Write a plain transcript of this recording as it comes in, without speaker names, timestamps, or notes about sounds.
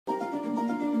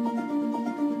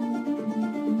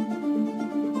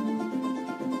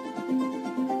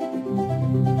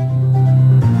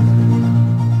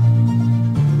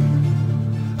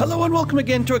and welcome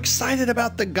again to Excited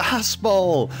About the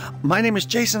Gospel. My name is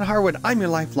Jason Harwood. I'm your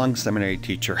lifelong seminary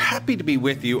teacher. Happy to be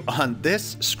with you on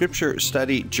this scripture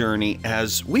study journey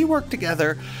as we work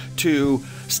together to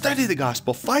study the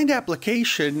gospel, find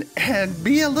application, and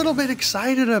be a little bit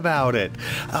excited about it.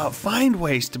 Find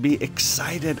ways to be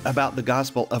excited about the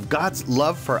gospel of God's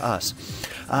love for us.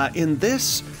 In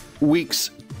this week's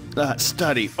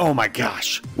study, oh my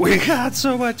gosh, we got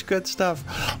so much good stuff.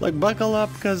 Like, buckle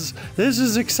up because this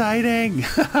is exciting.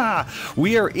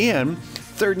 We are in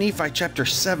 3rd Nephi chapter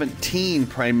 17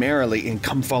 primarily, and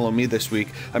come follow me this week.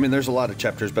 I mean, there's a lot of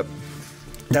chapters, but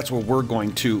that's where we're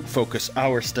going to focus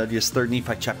our study is 3rd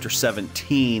Nephi chapter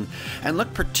 17, and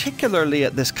look particularly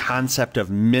at this concept of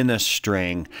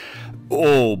ministering.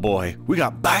 Oh boy, we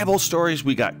got Bible stories,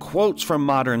 we got quotes from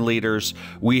modern leaders,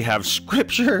 we have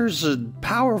scriptures and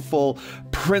powerful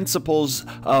principles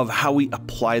of how we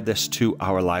apply this to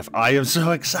our life. I am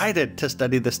so excited to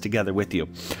study this together with you.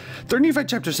 3rd Nephi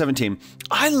chapter 17.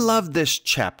 I love this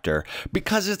chapter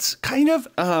because it's kind of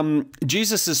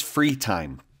Jesus's free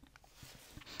time.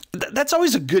 That's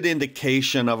always a good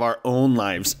indication of our own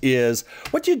lives is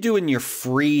what you do in your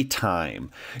free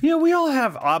time. You know, we all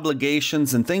have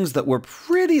obligations and things that we're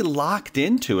pretty locked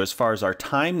into as far as our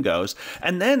time goes.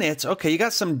 And then it's, okay, you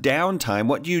got some downtime.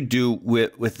 What do you do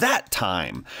with that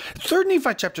time? 3rd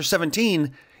Nephi chapter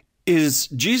 17 is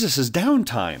Jesus's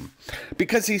downtime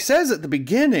because he says at the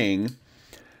beginning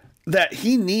that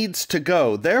he needs to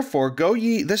go. Therefore, go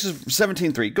ye, this is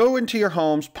 17:3, go into your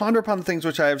homes, ponder upon the things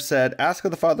which I have said, ask of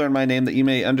the Father in my name that ye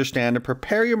may understand, and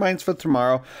prepare your minds for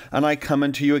tomorrow, and I come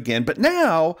unto you again. But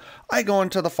now I go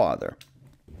unto the Father,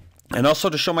 and also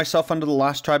to show myself unto the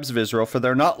lost tribes of Israel, for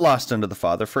they're not lost unto the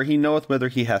Father, for he knoweth whither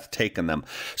he hath taken them.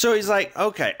 So he's like,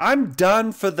 okay, I'm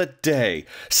done for the day.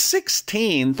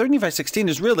 3rd Nephi 16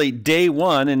 is really day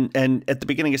one, and at the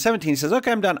beginning of 17, he says,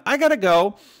 okay, I'm done. I gotta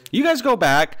go. You guys go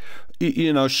back,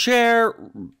 you know, share,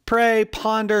 pray,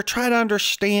 ponder, try to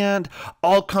understand.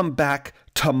 I'll come back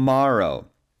tomorrow.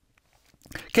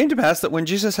 It came to pass that when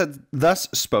Jesus had thus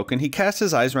spoken, he cast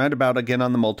his eyes round about again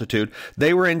on the multitude.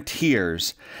 They were in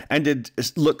tears, and did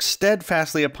look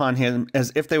steadfastly upon him,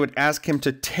 as if they would ask him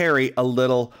to tarry a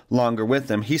little longer with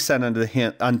them. He said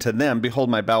unto them, behold,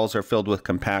 my bowels are filled with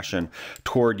compassion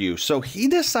toward you. So he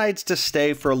decides to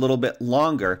stay for a little bit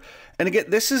longer. And again,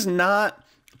 this is not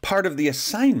part of the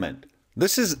assignment.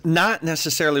 This is not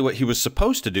necessarily what he was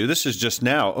supposed to do. This is just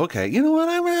now, okay, you know what?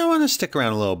 I want to stick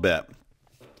around a little bit.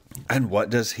 And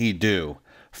what does he do?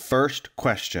 First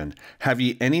question, have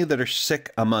ye any that are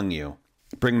sick among you?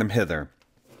 Bring them hither.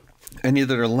 Any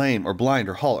that are lame or blind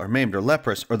or halt or maimed or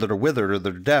leprous or that are withered or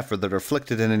that are deaf or that are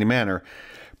afflicted in any manner,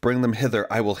 bring them hither.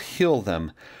 I will heal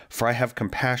them, for I have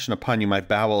compassion upon you. My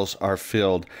bowels are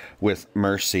filled with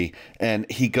mercy. And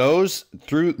he goes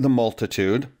through the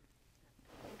multitude.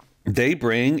 They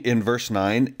bring, in verse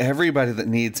 9, everybody that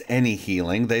needs any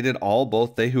healing. They did all,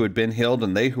 both they who had been healed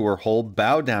and they who were whole,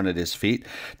 bow down at his feet,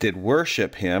 did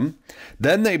worship him.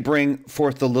 Then they bring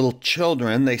forth the little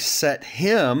children. They set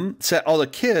all the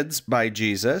kids by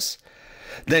Jesus.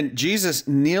 Then Jesus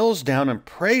kneels down and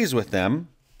prays with them.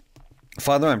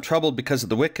 Father, I'm troubled because of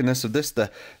the wickedness of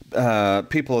the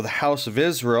people of the house of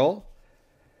Israel.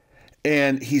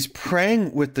 And he's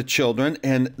praying with the children,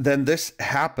 and then this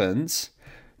happens.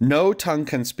 No tongue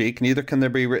can speak, neither can there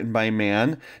be written by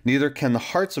man, neither can the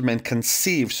hearts of men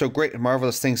conceive so great and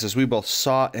marvelous things as we both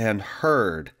saw and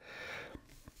heard.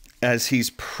 As he's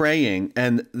praying,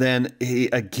 and then he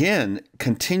again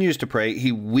continues to pray.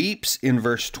 He weeps in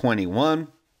verse 21.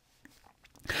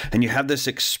 And you have this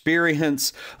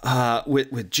experience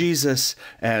with Jesus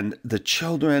and the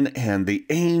children and the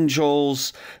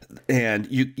angels, and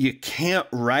you can't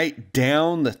write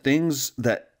down the things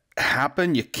that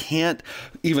happen. You can't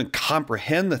even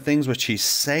comprehend the things which he's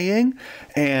saying.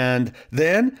 And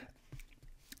then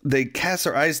they cast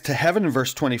their eyes to heaven in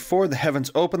verse 24. The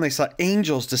heavens opened. They saw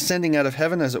angels descending out of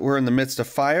heaven, as it were in the midst of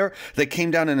fire. They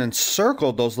came down and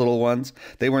encircled those little ones.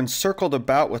 They were encircled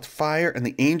about with fire, and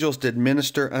the angels did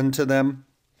minister unto them.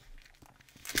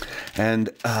 And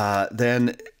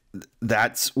then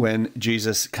that's when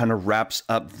Jesus kind of wraps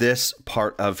up this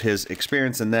part of his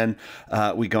experience. And then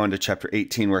we go into chapter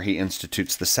 18 where he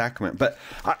institutes the sacrament. But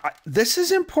this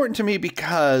is important to me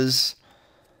because,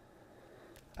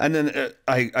 and then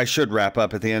I should wrap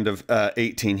up at the end of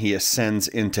 18, he ascends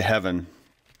into heaven.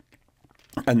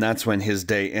 And that's when his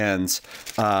day ends.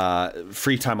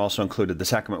 Free time also included the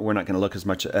sacrament. We're not going to look as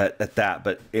much at that,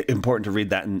 but important to read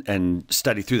that and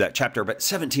study through that chapter. But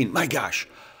 17, my gosh.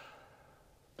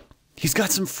 He's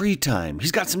got some free time.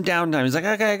 He's got some downtime. He's like,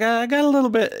 okay, I got a little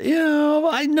bit,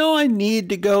 I know I need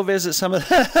to go visit some of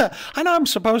I know I'm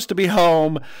supposed to be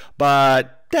home,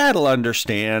 but Dad will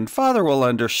understand. Father will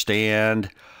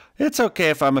understand. It's okay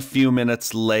if I'm a few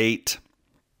minutes late.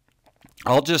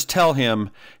 I'll just tell him,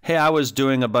 hey, I was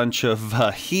doing a bunch of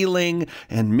healing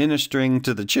and ministering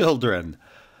to the children.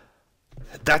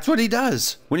 That's what he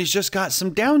does when he's just got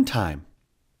some downtime.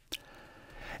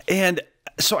 And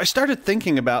so I started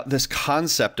thinking about this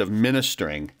concept of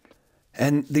ministering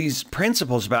and these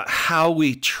principles about how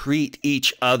we treat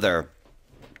each other.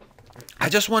 I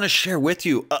just want to share with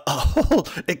you a whole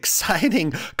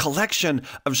exciting collection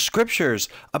of scriptures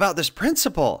about this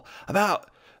principle, about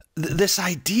this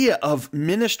idea of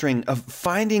ministering, of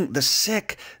finding the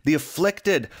sick, the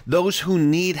afflicted, those who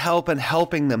need help and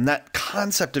helping them. That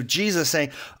concept of Jesus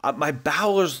saying, my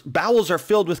bowels are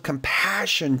filled with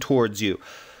compassion towards you.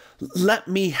 Let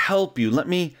me help you. Let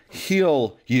me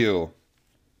heal you.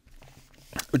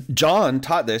 John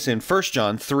taught this in 1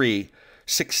 John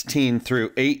 3:16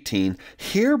 through 18.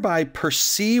 Hereby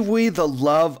perceive we the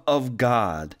love of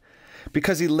God,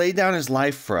 because he laid down his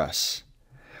life for us.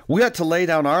 We ought to lay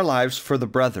down our lives for the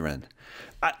brethren.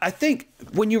 I think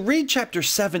when you read chapter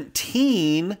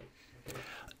 17,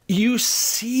 you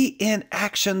see in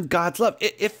action God's love.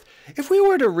 If we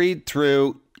were to read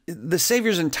through the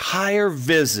Savior's entire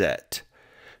visit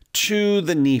to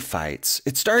the Nephites,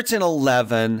 it starts in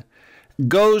 11,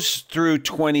 goes through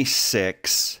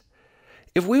 26.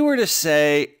 If we were to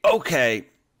say, okay,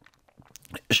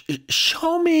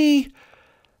 show me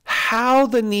how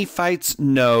the Nephites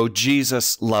know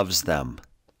Jesus loves them,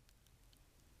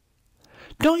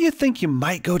 don't you think you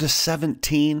might go to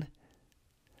 17?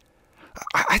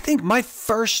 I think my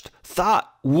first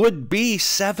thought would be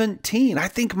 17. I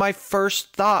think my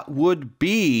first thought would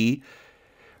be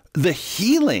the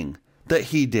healing that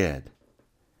he did.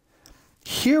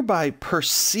 Hereby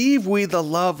perceive we the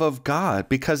love of God,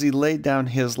 because he laid down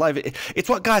his life. It's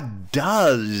what God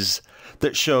does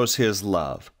that shows his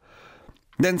love.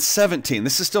 Then 17,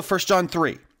 this is still 1 John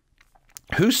 3.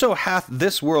 Whoso hath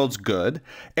this world's good,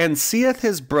 and seeth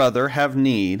his brother have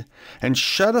need, and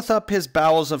shutteth up his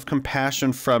bowels of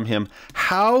compassion from him,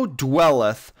 how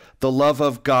dwelleth the love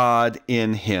of God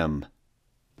in him?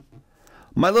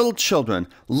 My little children,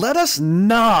 let us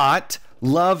not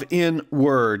love in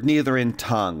word, neither in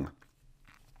tongue,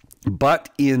 but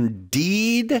in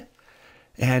deed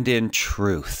and in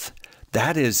truth.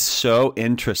 That is so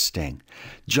interesting.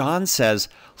 John says,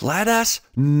 let us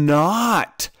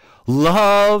not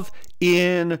love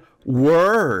in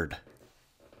word,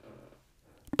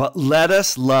 but let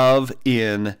us love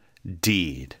in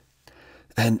deed.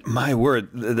 And my word,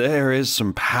 there is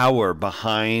some power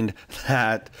behind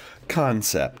that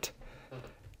concept.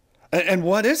 And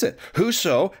what is it?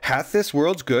 Whoso hath this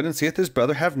world's good, and seeth his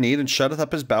brother have need, and shutteth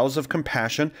up his bowels of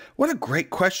compassion. What a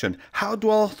great question. How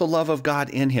dwelleth the love of God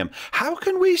in him? How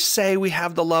can we say we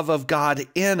have the love of God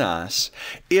in us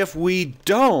if we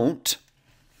don't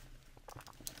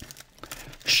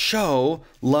show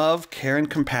love, care, and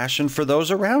compassion for those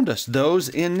around us, those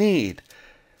in need?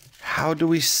 How do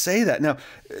we say that? Now,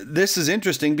 this is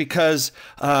interesting because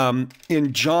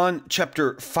in John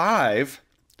chapter 5,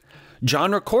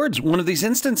 John records one of these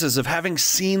instances of having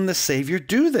seen the Savior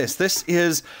do this. This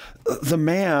is the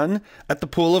man at the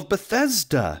pool of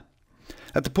Bethesda.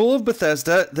 At the pool of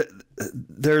Bethesda,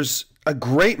 there's a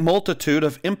great multitude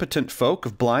of impotent folk,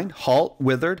 of blind, halt,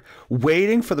 withered,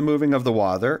 waiting for the moving of the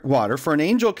water. For an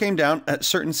angel came down at a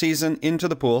certain season into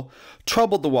the pool,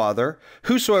 troubled the water.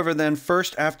 Whosoever then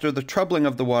first after the troubling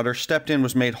of the water stepped in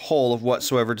was made whole of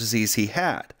whatsoever disease he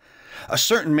had. A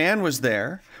certain man was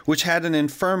there, which had an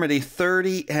infirmity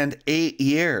 38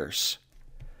 years.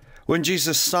 When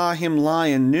Jesus saw him lie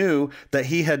and knew that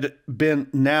he had been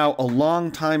now a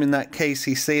long time in that case,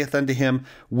 he saith unto him,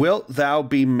 Wilt thou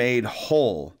be made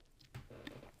whole?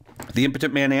 The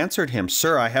impotent man answered him,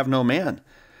 Sir, I have no man,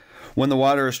 when the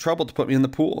water is troubled, to put me in the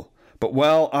pool. But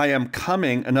while I am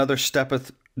coming, another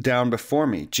steppeth down before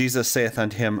me. Jesus saith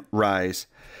unto him, Rise,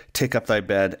 take up thy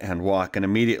bed and walk. And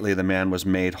immediately the man was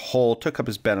made whole, took up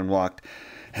his bed and walked.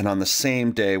 And on the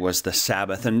same day was the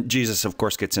Sabbath. And Jesus, of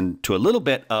course, gets into a little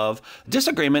bit of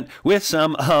disagreement with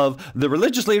some of the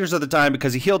religious leaders of the time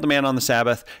because he healed the man on the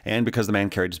Sabbath and because the man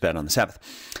carried his bed on the Sabbath.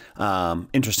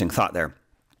 Interesting thought there.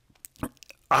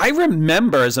 I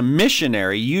remember as a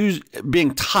missionary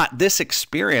being taught this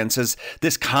experience as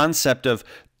this concept of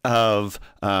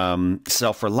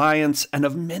self-reliance and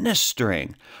of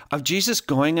ministering, of Jesus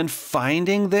going and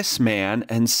finding this man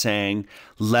and saying,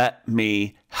 let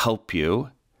me help you.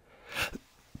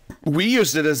 we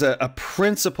used it as a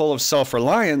principle of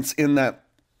self-reliance in that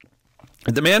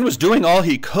the man was doing all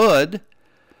he could.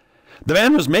 The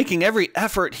man was making every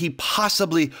effort he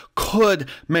possibly could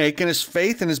make, and his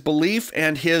faith and his belief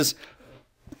and his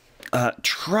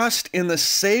trust in the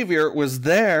Savior was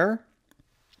there.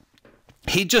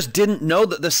 He just didn't know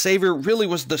that the Savior really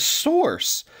was the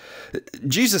source.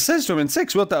 Jesus says to him in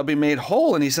 6, wilt thou be made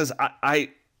whole? And he says,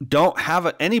 I don't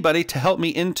have anybody to help me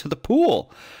into the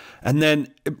pool. And then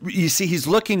you see, he's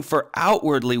looking for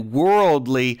outwardly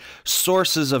worldly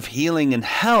sources of healing and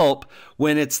help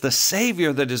when it's the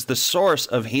Savior that is the source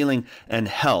of healing and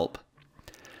help.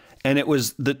 And it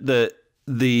was the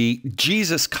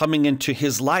Jesus coming into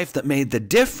his life that made the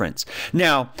difference.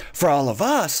 Now, for all of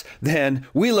us, then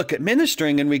we look at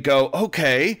ministering and we go,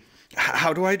 okay,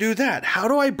 how do I do that? How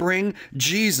do I bring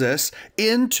Jesus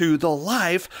into the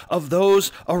life of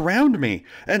those around me?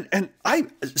 And I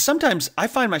sometimes I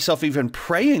find myself even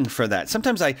praying for that.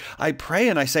 Sometimes I pray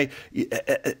and I say,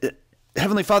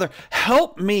 Heavenly Father,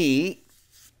 help me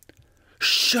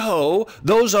show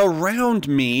those around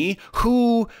me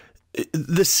who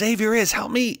the Savior is.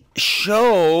 Help me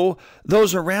show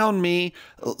those around me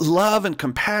love and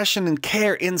compassion and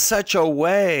care in such a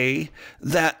way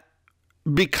that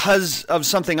because of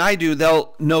something I do,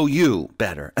 they'll know you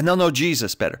better and they'll know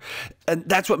Jesus better. And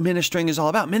that's what ministering is all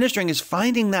about. Ministering is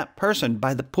finding that person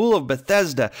by the pool of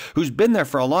Bethesda who's been there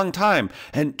for a long time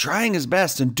and trying his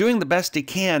best and doing the best he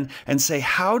can and say,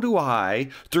 how do I,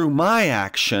 through my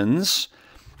actions,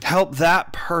 help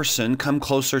that person come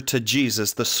closer to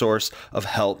Jesus, the source of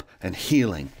help and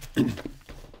healing?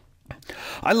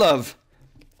 I love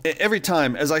every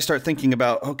time as I start thinking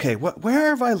about, okay, where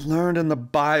have I learned in the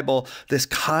Bible this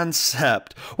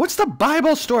concept? What's the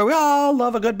Bible story? We all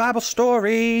love a good Bible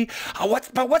story.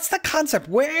 But what's the concept?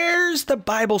 Where's the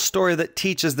Bible story that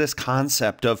teaches this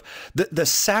concept of the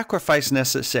sacrifice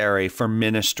necessary for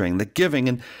ministering, the giving?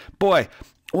 And boy,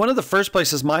 one of the first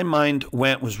places my mind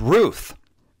went was Ruth.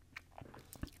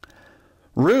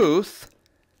 Ruth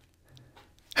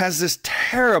has this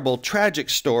terrible, tragic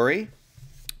story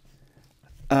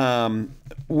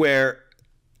where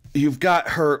you've got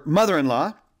her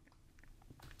mother-in-law,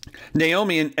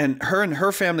 Naomi, and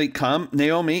her family come,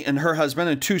 Naomi and her husband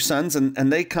and 2 sons, and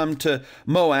they come to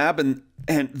Moab, and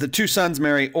the 2 sons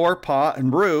marry Orpah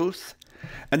and Ruth,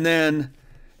 and then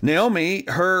Naomi,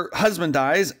 her husband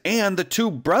dies, and the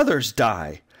 2 brothers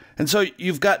die. And so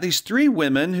you've got these 3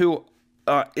 women who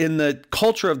in the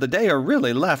culture of the day are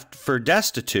really left for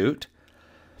destitute.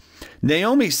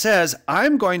 Naomi says,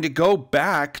 I'm going to go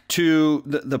back to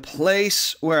the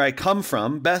place where I come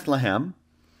from, Bethlehem,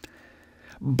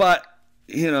 but,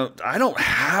 I don't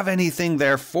have anything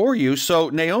there for you. So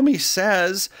Naomi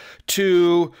says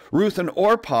to Ruth and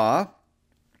Orpah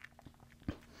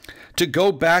to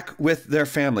go back with their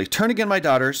family. Turn again, my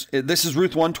daughters. This is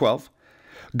Ruth 1:12.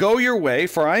 Go your way,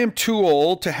 for I am too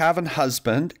old to have an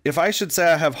husband. If I should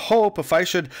say I have hope, if I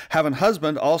should have an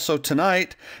husband also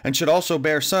tonight, and should also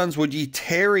bear sons, would ye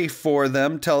tarry for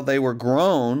them till they were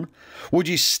grown? Would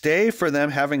ye stay for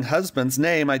them having husbands?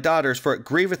 Nay, my daughters, for it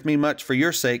grieveth me much for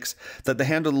your sakes, that the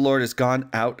hand of the Lord is gone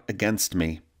out against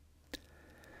me.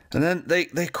 And then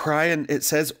they cry, and it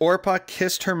says, Orpah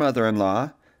kissed her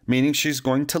mother-in-law, meaning she's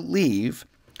going to leave.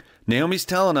 Naomi's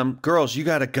telling them, girls, you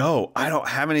got to go. I don't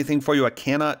have anything for you. I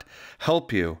cannot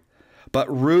help you. But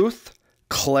Ruth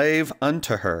clave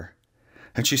unto her.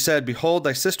 And she said, behold,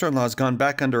 thy sister-in-law is gone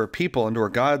back unto her people, unto her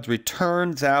gods.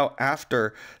 Return thou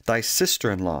after thy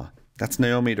sister-in-law. That's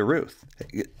Naomi to Ruth.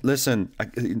 Listen,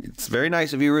 it's very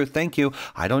nice of you, Ruth. Thank you.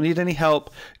 I don't need any help.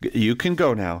 You can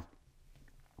go now.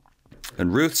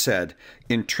 And Ruth said,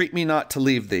 entreat me not to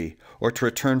leave thee, or to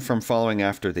return from following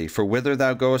after thee. For whither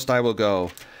thou goest I will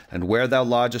go, and where thou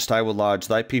lodgest I will lodge.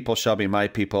 Thy people shall be my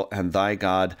people, and thy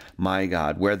God my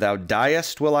God. Where thou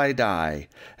diest will I die,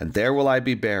 and there will I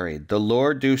be buried. The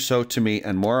Lord do so to me,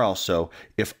 and more also,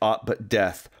 if aught but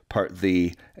death part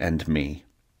thee and me.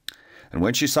 And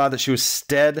when she saw that she was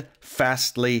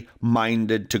steadfastly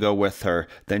minded to go with her,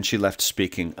 then she left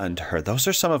speaking unto her. Those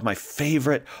are some of my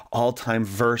favorite all-time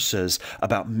verses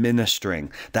about ministering.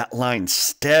 That line,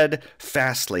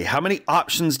 steadfastly. How many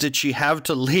options did she have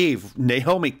to leave?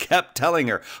 Naomi kept telling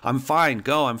her, I'm fine,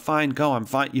 go, I'm fine, go, I'm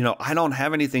fine. I don't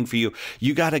have anything for you.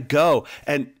 You got to go.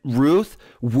 And Ruth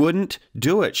wouldn't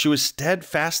do it. She was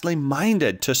steadfastly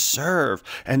minded to serve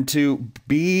and to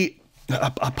be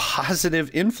a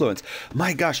positive influence.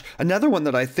 My gosh, another one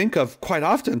that I think of quite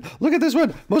often. Look at this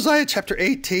one, Mosiah chapter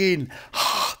 18.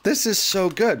 This is so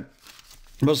good.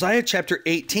 Mosiah chapter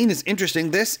 18 is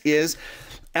interesting. This is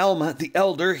Alma, the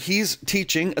elder. He's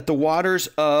teaching at the waters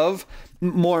of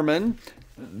Mormon.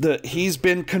 he's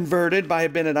been converted by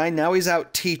Abinadi. Now he's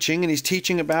out teaching, and he's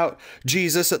teaching about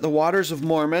Jesus at the waters of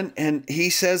Mormon. And he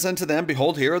says unto them,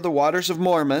 behold, here are the waters of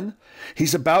Mormon.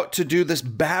 He's about to do this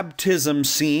baptism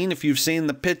scene. If you've seen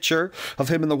the picture of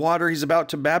him in the water, he's about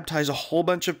to baptize a whole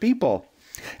bunch of people.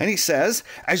 And he says,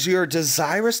 as you're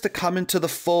desirous to come into the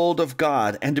fold of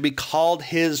God and to be called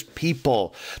his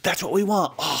people. That's what we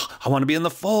want. Oh, I want to be in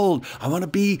the fold. I want to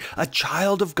be a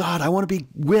child of God. I want to be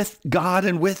with God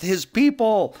and with his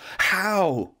people.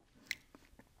 How?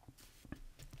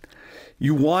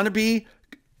 You want to be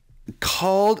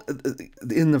called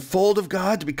in the fold of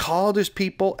God, to be called his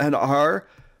people, and are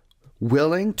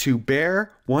willing to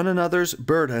bear one another's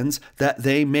burdens that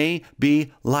they may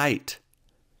be light.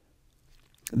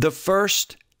 The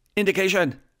first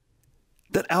indication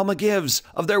that Alma gives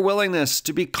of their willingness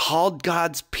to be called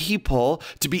God's people,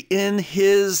 to be in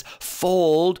his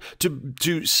fold,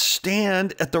 to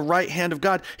stand at the right hand of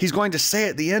God. He's going to say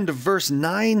at the end of verse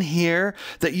 9 here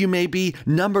that you may be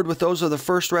numbered with those of the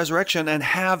first resurrection and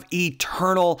have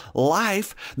eternal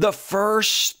life. The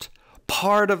first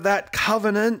part of that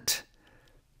covenant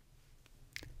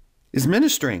is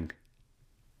ministering,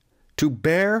 to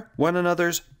bear one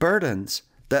another's burdens,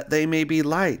 that they may be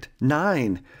light.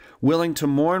 9, willing to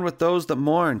mourn with those that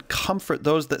mourn, comfort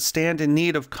those that stand in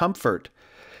need of comfort.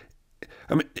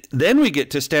 Then we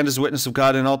get to stand as a witness of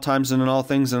God in all times and in all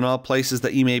things and in all places,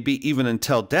 that ye may be, even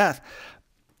until death.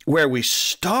 Where we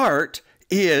start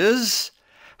is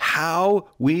how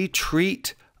we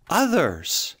treat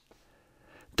others.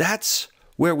 That's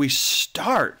where we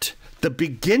start. The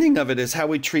beginning of it is how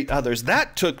we treat others.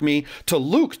 That took me to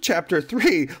Luke chapter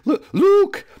 3.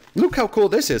 Luke, how cool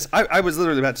this is. I was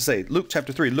literally about to say, Luke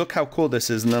chapter 3, look how cool this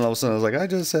is. And then all of a sudden I was like, I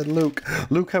just said Luke.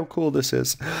 Look how cool this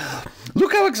is.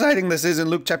 Look how exciting this is in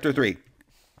Luke chapter 3.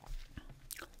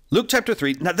 Luke chapter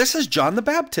 3. Now this is John the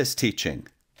Baptist teaching.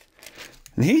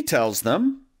 And he tells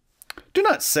them, do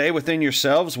not say within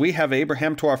yourselves, we have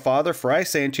Abraham to our father, for I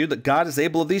say unto you that God is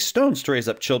able of these stones to raise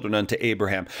up children unto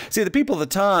Abraham. See, the people of the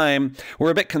time were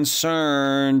a bit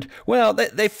concerned. Well,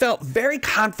 they felt very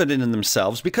confident in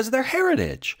themselves because of their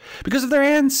heritage, because of their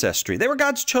ancestry. They were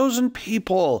God's chosen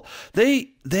people.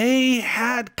 They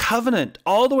had covenant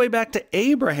all the way back to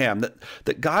Abraham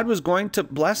that God was going to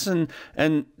bless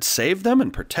and save them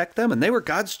and protect them, and they were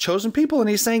God's chosen people. And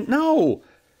he's saying, no.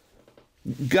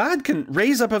 God can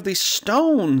raise up of these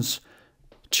stones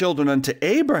children unto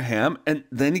Abraham, and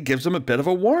then he gives them a bit of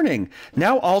a warning.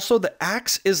 Now also the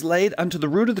axe is laid unto the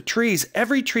root of the trees.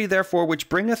 Every tree, therefore, which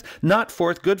bringeth not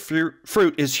forth good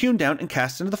fruit is hewn down and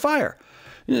cast into the fire.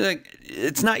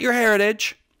 It's not your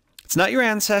heritage. It's not your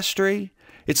ancestry.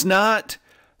 It's not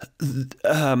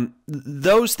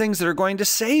those things that are going to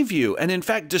save you. And in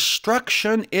fact,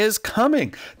 destruction is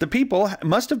coming. The people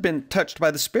must have been touched by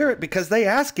the Spirit because they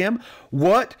ask him,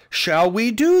 what shall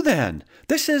we do then?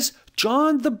 This is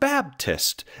John the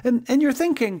Baptist. And you're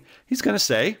thinking, he's going to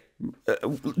say,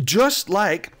 just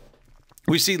like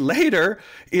we see later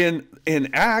in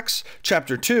Acts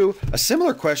chapter 2, a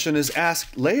similar question is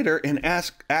asked later in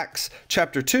Acts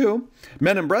chapter 2.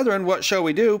 Men and brethren, what shall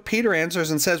we do? Peter answers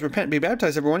and says, repent and be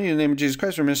baptized, every one of you, in the name of Jesus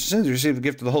Christ, for remission of sins, receive the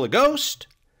gift of the Holy Ghost.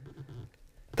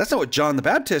 That's not what John the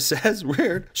Baptist says.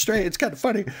 Weird, strange. It's kind of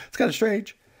funny. It's kind of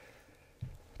strange.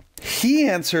 He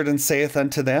answered and saith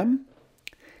unto them,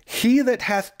 he that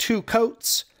hath 2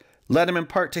 coats, let him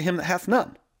impart to him that hath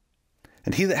none.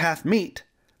 And he that hath meat,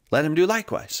 let him do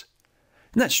likewise.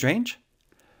 Isn't that strange?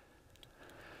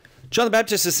 John the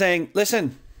Baptist is saying,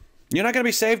 listen, you're not going to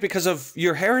be saved because of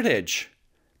your heritage.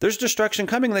 There's destruction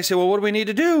coming. And they say, well, what do we need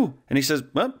to do? And he says,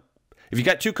 well, if you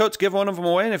got 2 coats, give one of them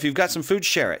away. And if you've got some food,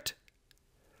 share it.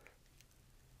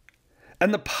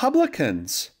 And the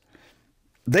publicans,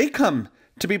 they come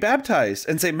to be baptized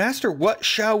and say, Master, what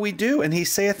shall we do? And he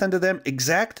saith unto them,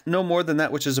 exact no more than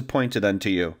that which is appointed unto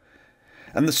you.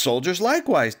 And the soldiers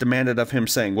likewise demanded of him,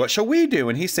 saying, what shall we do?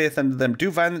 And he saith unto them,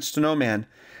 do violence to no man,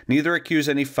 neither accuse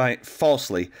any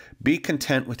falsely. Be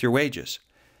content with your wages.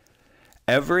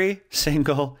 Every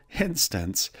single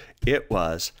instance, it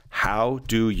was, how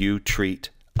do you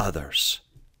treat others?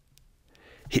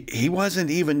 He wasn't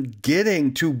even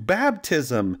getting to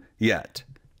baptism yet.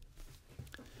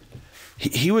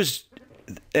 He was,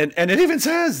 and it even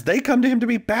says, they come to him to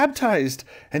be baptized.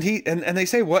 And they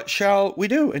say, what shall we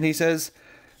do? And he says,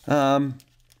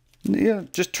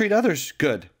 just treat others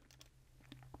good.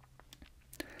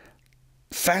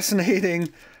 Fascinating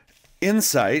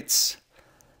insights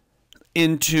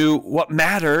into what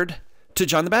mattered to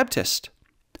John the Baptist.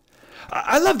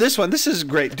 I love this one. This is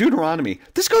great. Deuteronomy.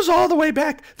 This goes all the way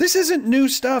back. This isn't new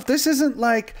stuff. This isn't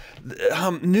like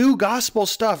new gospel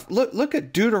stuff. Look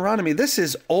at Deuteronomy. This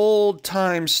is old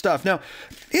time stuff. Now,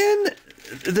 in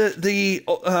the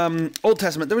Old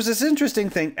Testament, there was this interesting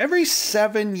thing. Every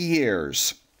 7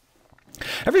 years,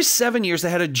 they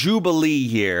had a Jubilee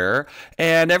year,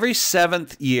 and every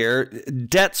 7th year,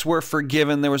 debts were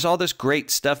forgiven. There was all this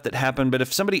great stuff that happened, but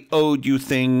if somebody owed you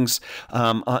things,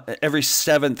 every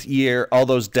 7th year, all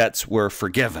those debts were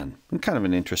forgiven. Kind of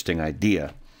an interesting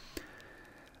idea.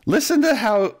 Listen to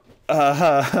how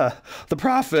the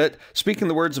prophet, speaking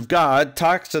the words of God,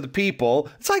 talks to the people.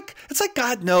 It's like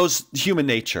God knows human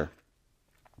nature.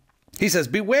 He says,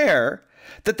 "Beware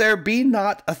that there be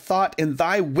not a thought in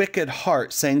thy wicked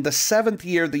heart, saying, the 7th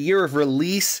year, the year of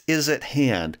release, is at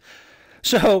hand."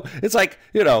 So it's like,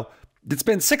 it's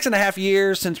been 6.5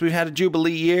 years since we've had a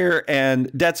Jubilee year,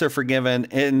 and debts are forgiven.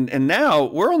 And now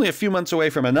we're only a few months away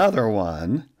from another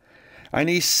one. And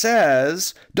he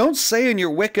says, "Don't say in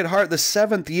your wicked heart, the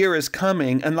 7th year is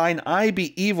coming, and thine eye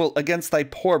be evil against thy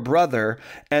poor brother,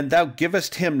 and thou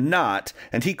givest him not,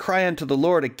 and he cry unto the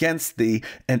Lord against thee,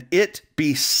 and it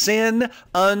be sin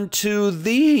unto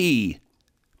thee."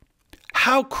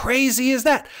 How crazy is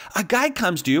that? A guy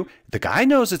comes to you. The guy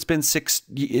knows it's been 6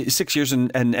 years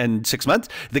and 6 months.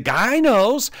 The guy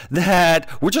knows that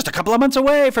we're just a couple of months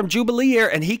away from Jubilee year,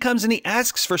 and he comes and he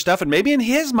asks for stuff, and maybe in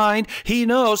his mind, he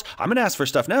knows, I'm going to ask for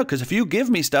stuff now, because if you give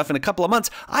me stuff in a couple of months,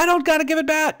 I don't got to give it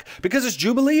back, because it's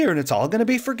Jubilee year, and it's all going to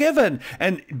be forgiven.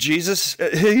 And Jesus,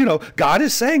 God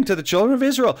is saying to the children of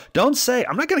Israel, don't say,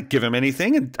 I'm not going to give him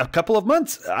anything in a couple of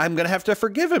months. I'm going to have to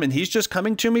forgive him, and he's just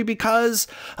coming to me because,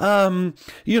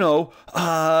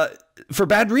 for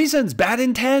bad reasons, bad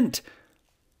intent.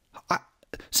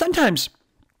 Sometimes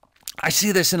I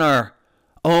see this in our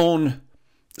own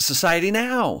society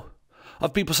now,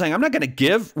 of people saying, I'm not going to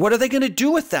give. What are they going to do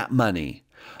with that money?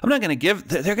 I'm not going to give.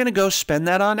 They're going to go spend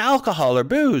that on alcohol or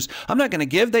booze. I'm not going to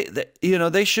give.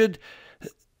 They should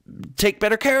take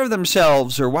better care of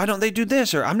themselves, or why don't they do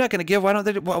this? Or I'm not going to give. Why don't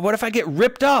they do, what if I get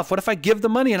ripped off? What if I give the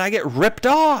money and I get ripped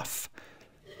off?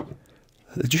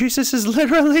 Jesus is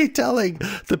literally telling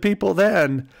the people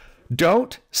then,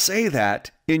 don't say that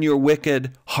in your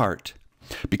wicked heart.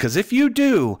 Because if you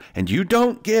do, and you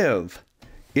don't give,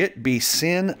 it be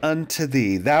sin unto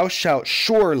thee. Thou shalt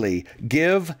surely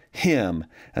give him,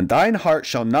 and thine heart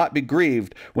shall not be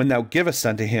grieved when thou givest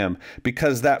unto him,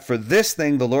 because that for this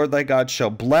thing the Lord thy God shall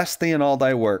bless thee in all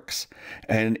thy works,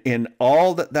 and in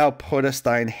all that thou puttest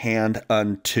thine hand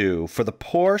unto. For the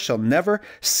poor shall never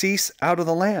cease out of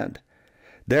the land.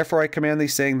 Therefore I command thee,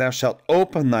 saying, thou shalt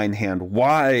open thine hand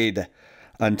wide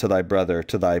unto thy brother,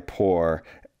 to thy poor,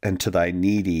 and to thy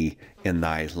needy in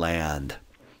thy land.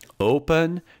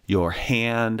 Open your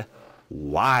hand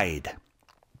wide.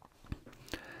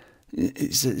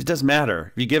 It doesn't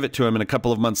matter. If you give it to him and a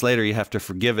couple of months later you have to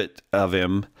forgive it of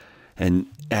him,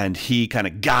 and he kind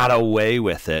of got away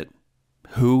with it,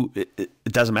 it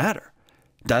doesn't matter.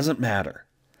 It doesn't matter.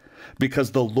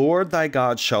 Because the Lord thy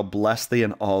God shall bless thee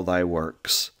in all thy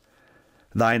works.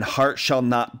 Thine heart shall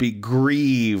not be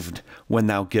grieved when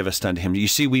thou givest unto him. You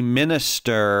see, we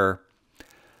minister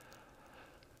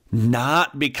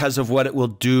not because of what it will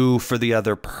do for the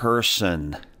other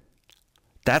person.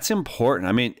 That's important.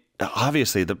 I mean,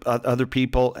 obviously, the other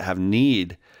people have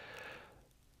need.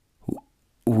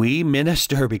 We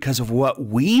minister because of what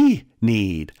we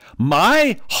need.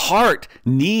 My heart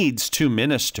needs to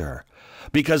minister,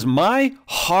 because my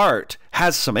heart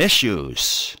has some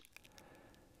issues.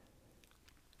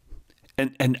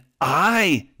 And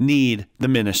I need the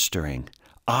ministering.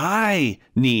 I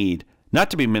need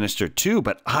not to be ministered to,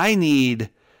 but I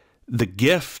need the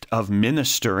gift of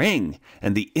ministering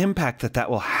and the impact that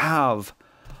will have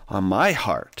on my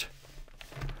heart.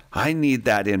 I need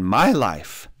that in my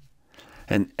life.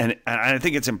 And I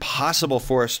think it's impossible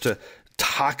for us to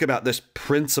talk about this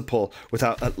principle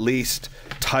without at least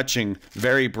touching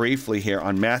very briefly here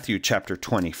on Matthew chapter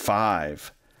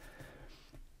 25,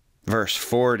 verse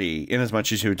 40.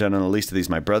 Inasmuch as you have done unto the least of these,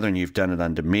 my brethren, you've done it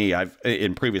unto me.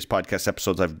 In previous podcast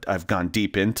episodes, I've gone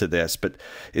deep into this, but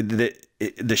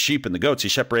the sheep and the goats,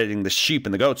 he's separating the sheep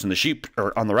and the goats, and the sheep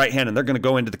are on the right hand, and they're going to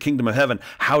go into the kingdom of heaven.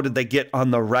 How did they get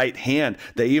on the right hand?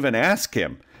 They even ask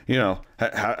him,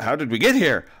 how did we get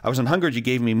here? I was an hungered, you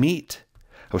gave me meat.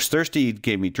 I was thirsty, you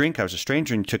gave me drink. I was a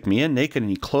stranger, and you took me in. Naked,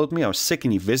 and you clothed me. I was sick,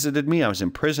 and you visited me. I was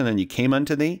in prison, and you came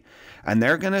unto thee. And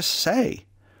they're going to say,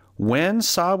 when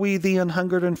saw we thee an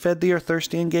hungered, and fed thee, or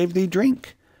thirsty, and gave thee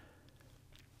drink?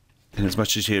 And as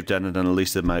much as you have done it unto the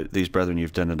least of these brethren,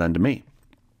 you've done it unto me.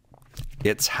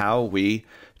 It's how we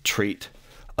treat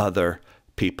other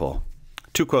people.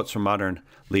 Two quotes from modern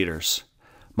leaders.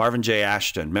 Marvin J.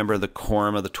 Ashton, member of the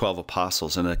Quorum of the 12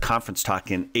 Apostles, in a conference talk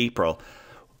in April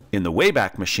in the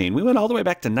Wayback Machine. We went all the way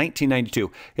back to 1992.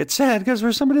 It's sad because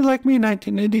for somebody like me,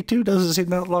 1992 doesn't seem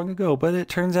that long ago, but it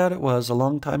turns out it was a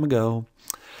long time ago.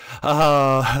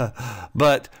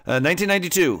 But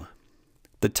 1992,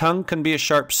 the tongue can be a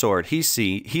sharp sword. He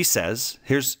says,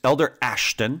 here's Elder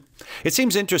Ashton. It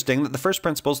seems interesting that the first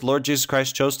principles the Lord Jesus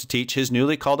Christ chose to teach his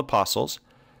newly called apostles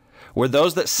were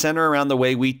those that center around the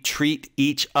way we treat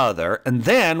each other. And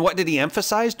then what did he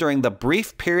emphasize during the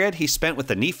brief period he spent with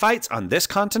the Nephites on this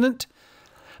continent?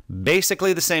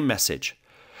 Basically the same message.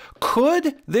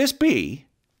 Could this be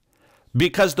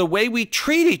because the way we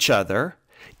treat each other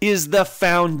is the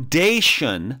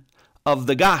foundation of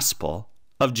the gospel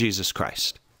of Jesus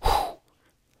Christ? Whew.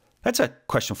 That's a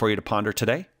question for you to ponder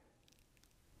today.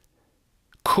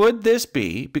 Could this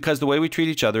be because the way we treat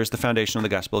each other is the foundation of the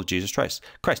gospel of Jesus Christ?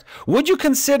 Would you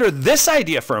consider this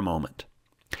idea for a moment?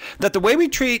 That the way we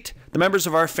treat the members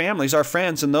of our families, our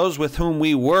friends, and those with whom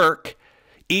we work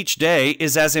each day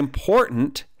is as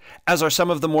important as are some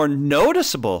of the more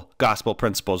noticeable gospel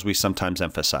principles we sometimes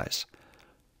emphasize?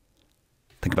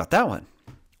 Think about that one.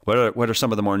 What are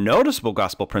some of the more noticeable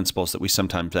gospel principles that we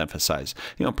sometimes emphasize?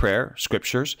 Prayer,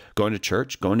 scriptures, going to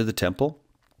church, going to the temple,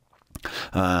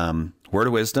 word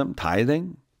of wisdom,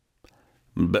 tithing.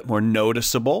 But more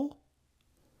noticeable,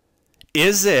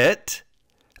 is it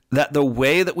that the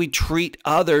way that we treat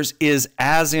others is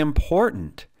as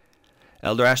important?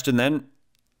 Elder Ashton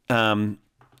then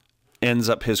ends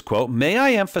up his quote, "May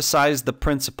I emphasize the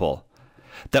principle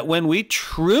that when we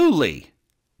truly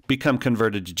become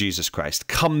converted to Jesus Christ,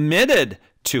 committed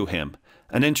to him,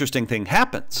 an interesting thing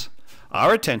happens.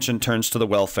 Our attention turns to the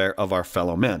welfare of our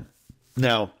fellow men."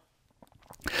 Now,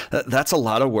 that's a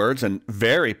lot of words and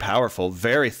very powerful,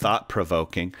 very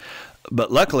thought-provoking.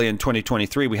 But luckily in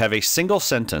 2023, we have a single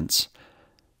sentence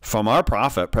from our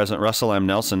prophet, President Russell M.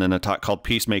 Nelson, in a talk called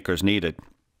Peacemakers Needed,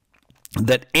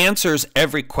 that answers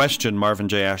every question Marvin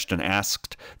J. Ashton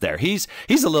asked there. He's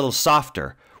a little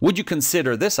softer. Would you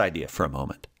consider this idea for a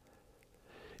moment?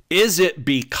 Is it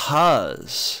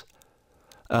because...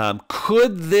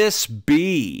 could this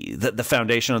be that the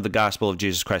foundation of the gospel of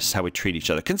Jesus Christ is how we treat each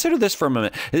other? Consider this for a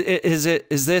moment.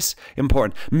 Is this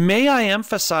important? May I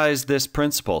emphasize this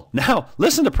principle? Now,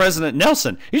 listen to President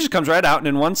Nelson. He just comes right out and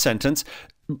in one sentence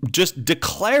just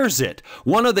declares it.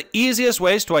 One of the easiest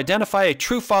ways to identify a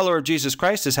true follower of Jesus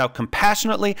Christ is how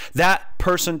compassionately that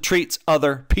person treats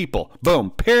other people.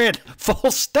 Boom. Period.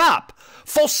 Full stop.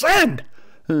 Full send.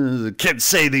 The kids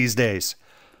say these days.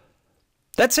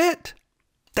 That's it.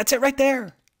 That's it right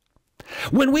there.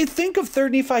 When we think of 3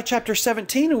 Nephi chapter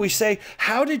 17 and we say,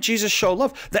 how did Jesus show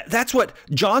love? That's what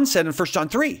John said in 1 John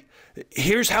 3.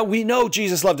 Here's how we know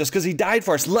Jesus loved us, because he died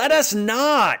for us. Let us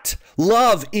not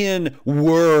love in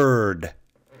word,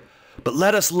 but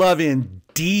let us love in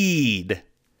deed.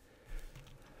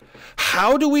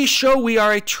 How do we show we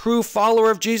are a true follower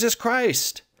of Jesus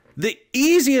Christ? The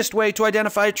easiest way to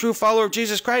identify a true follower of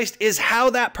Jesus Christ is how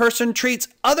that person treats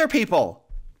other people.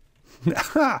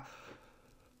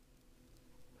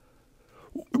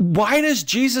 Why does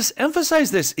Jesus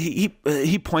emphasize this?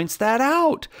 He points that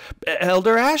out.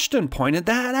 Elder Ashton pointed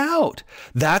that out.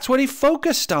 That's what he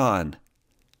focused on.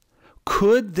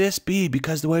 Could this be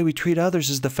because the way we treat others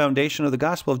is the foundation of the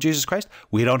gospel of Jesus Christ?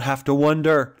 We don't have to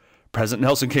wonder. President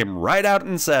Nelson came right out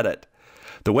and said it.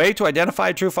 The way to identify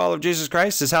a true follower of Jesus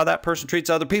Christ is how that person treats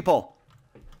other people.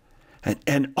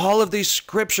 And all of these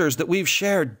scriptures that we've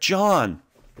shared, John,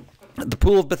 the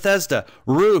pool of Bethesda,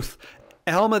 Ruth,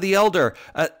 Alma the Elder,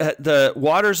 the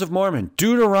waters of Mormon,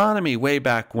 Deuteronomy way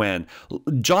back when,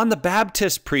 John the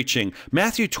Baptist preaching,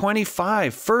 Matthew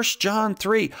 25, 1 John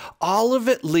 3, all of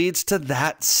it leads to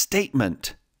that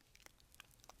statement.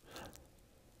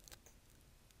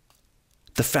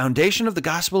 The foundation of the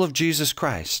gospel of Jesus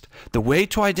Christ, the way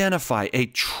to identify a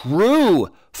true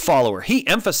follower. He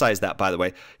emphasized that, by the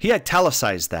way. He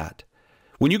italicized that.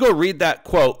 When you go read that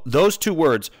quote, those two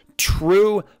words,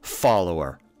 true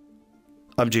follower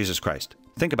of Jesus Christ.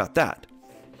 Think about that.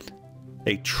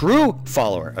 A true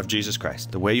follower of Jesus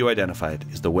Christ, the way you identify it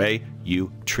is the way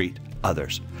you treat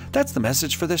others. That's the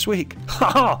message for this week.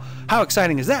 How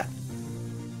exciting is that?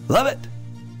 Love it.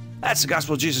 That's the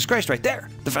gospel of Jesus Christ right there.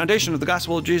 The foundation of the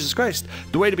gospel of Jesus Christ.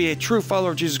 The way to be a true follower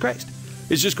of Jesus Christ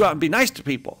is just go out and be nice to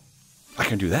people. I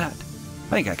can do that. I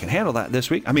think I can handle that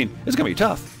this week. I mean, it's going to be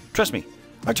tough. Trust me.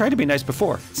 I tried to be nice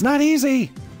before. It's not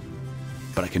easy,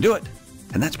 but I can do it.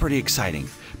 And that's pretty exciting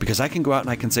because I can go out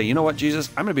and I can say, you know what, Jesus,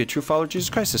 I'm going to be a true follower of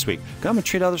Jesus Christ this week. I'm going to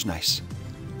treat others nice.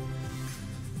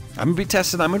 I'm going to be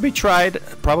tested. I'm going to be tried,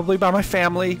 probably by my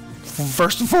family,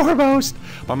 first and foremost,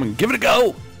 but I'm going to give it a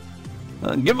go.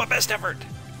 Give my best effort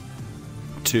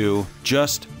to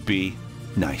just be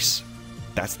nice.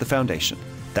 That's the foundation.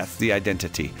 That's the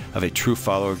identity of a true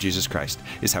follower of Jesus Christ,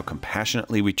 is how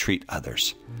compassionately we treat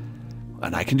others.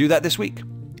 And I can do that this week.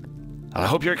 And I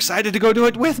hope you're excited to go do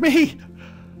it with me.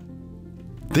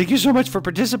 Thank you so much for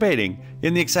participating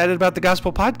in the Excited About the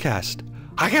Gospel podcast.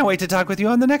 I can't wait to talk with you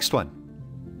on the next one.